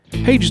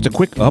Hey, just a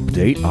quick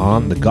update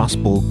on the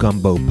Gospel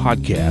Gumbo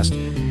podcast.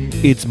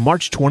 It's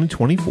March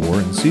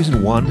 2024, and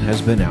Season 1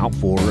 has been out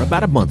for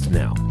about a month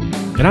now.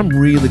 And I'm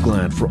really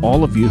glad for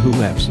all of you who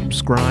have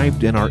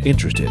subscribed and are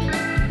interested.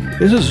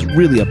 This is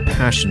really a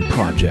passion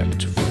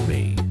project for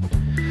me.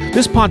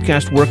 This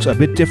podcast works a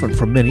bit different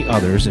from many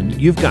others, and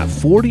you've got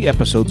 40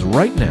 episodes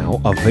right now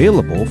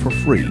available for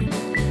free.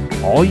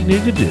 All you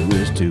need to do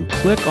is to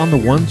click on the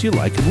ones you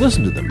like and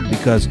listen to them,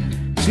 because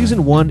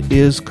Season 1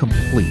 is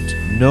complete.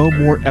 No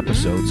more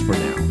episodes for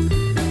now.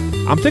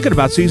 I'm thinking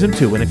about Season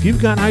 2, and if you've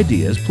got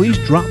ideas, please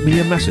drop me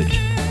a message.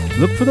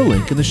 Look for the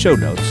link in the show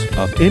notes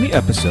of any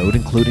episode,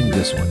 including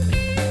this one.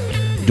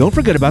 Don't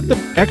forget about the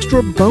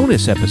extra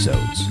bonus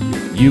episodes.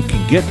 You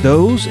can get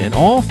those and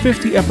all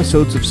 50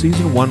 episodes of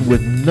Season 1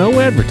 with no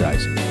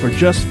advertising for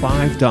just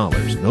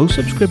 $5. No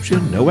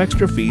subscription, no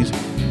extra fees.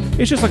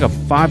 It's just like a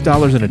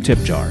 $5 in a tip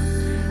jar.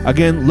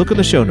 Again, look in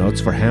the show notes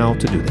for how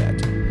to do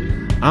that.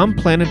 I'm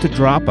planning to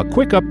drop a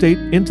quick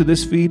update into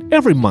this feed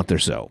every month or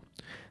so.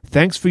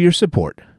 Thanks for your support.